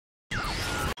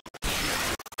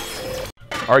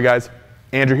All right, guys,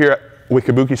 Andrew here with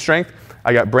Kabuki Strength.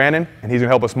 I got Brandon, and he's gonna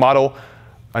help us model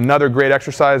another great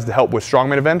exercise to help with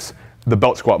strongman events, the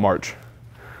belt squat march.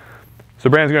 So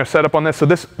Brandon's gonna set up on this. So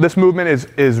this movement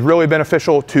is really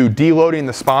beneficial to deloading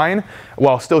the spine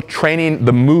while still training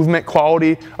the movement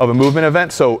quality of a movement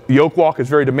event. So yoke walk is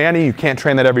very demanding. You can't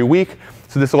train that every week.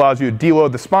 So this allows you to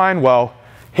deload the spine while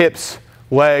hips,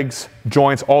 legs,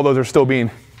 joints, all those are still being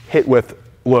hit with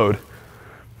load.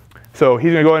 So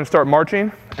he's gonna go ahead and start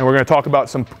marching, and we're gonna talk about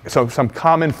some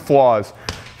common flaws.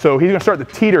 So he's gonna start the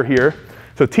teeter here.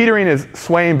 So teetering is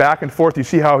swaying back and forth. You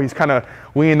see how he's kind of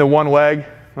leaning to one leg,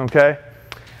 okay?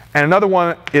 And another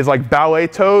one is like ballet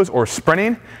toes or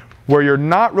sprinting, where you're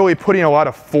not really putting a lot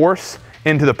of force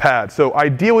into the pad. So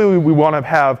ideally we want to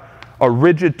have a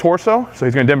rigid torso. So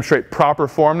he's going to demonstrate proper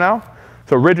form now.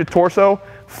 So rigid torso,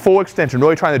 full extension,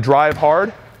 really trying to drive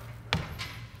hard.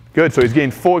 Good, so he's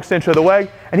getting full extension of the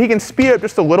leg, and he can speed up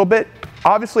just a little bit.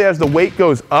 Obviously as the weight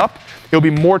goes up, it'll be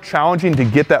more challenging to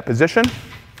get that position. All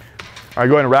right,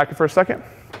 go ahead and rack it for a second.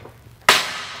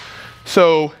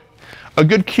 So a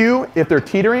good cue, if they're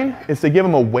teetering, is to give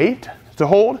them a weight to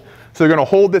hold. So they're going to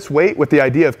hold this weight with the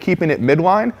idea of keeping it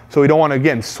midline. So we don't want to,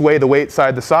 again, sway the weight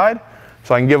side to side.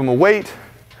 So I can give them a weight,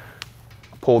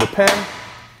 pull the pin.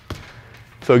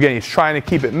 So again, he's trying to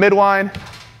keep it midline.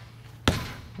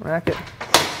 Rack it.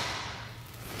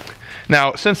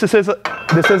 Now, since this is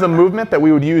a movement that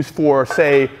we would use for,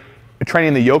 say,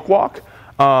 training the yoke walk,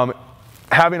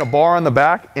 having a bar on the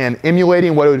back and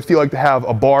emulating what it would feel like to have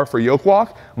a bar for yoke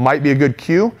walk might be a good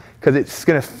cue, because it's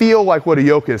going to feel like what a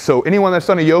yoke is. So anyone that's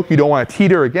done a yoke, you don't want to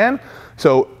teeter again.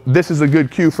 So this is a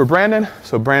good cue for Brandon.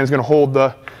 So Brandon's going to hold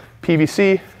the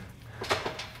PVC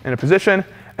in a position,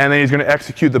 and then he's going to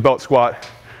execute the belt squat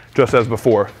just as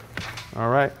before. All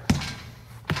right.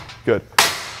 Good.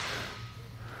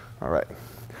 All right.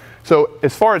 So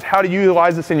as far as how to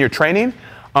utilize this in your training,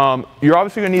 you're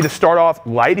obviously going to need to start off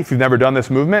light if you've never done this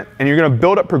movement, and you're going to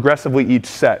build up progressively each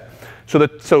set.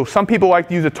 So some people like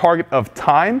to use a target of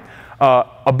time.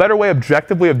 A better way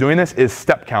objectively of doing this is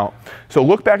step count. So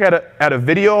look back at a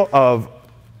video of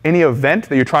any event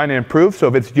that you're trying to improve. So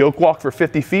if it's yoke walk for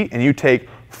 50 feet and you take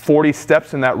 40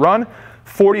 steps in that run,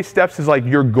 40 steps is like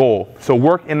your goal. So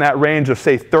work in that range of,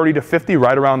 say, 30 to 50,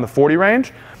 right around the 40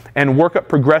 range, and work up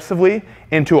progressively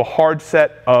into a hard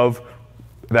set of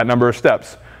that number of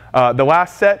steps. The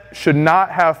last set should not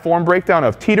have form breakdown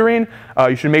of teetering.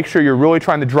 You should make sure you're really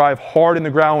trying to drive hard in the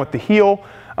ground with the heel.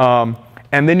 And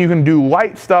then you can do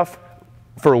light stuff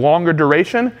for longer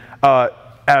duration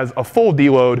as a full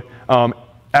deload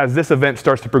as this event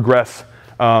starts to progress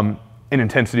in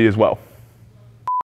intensity as well.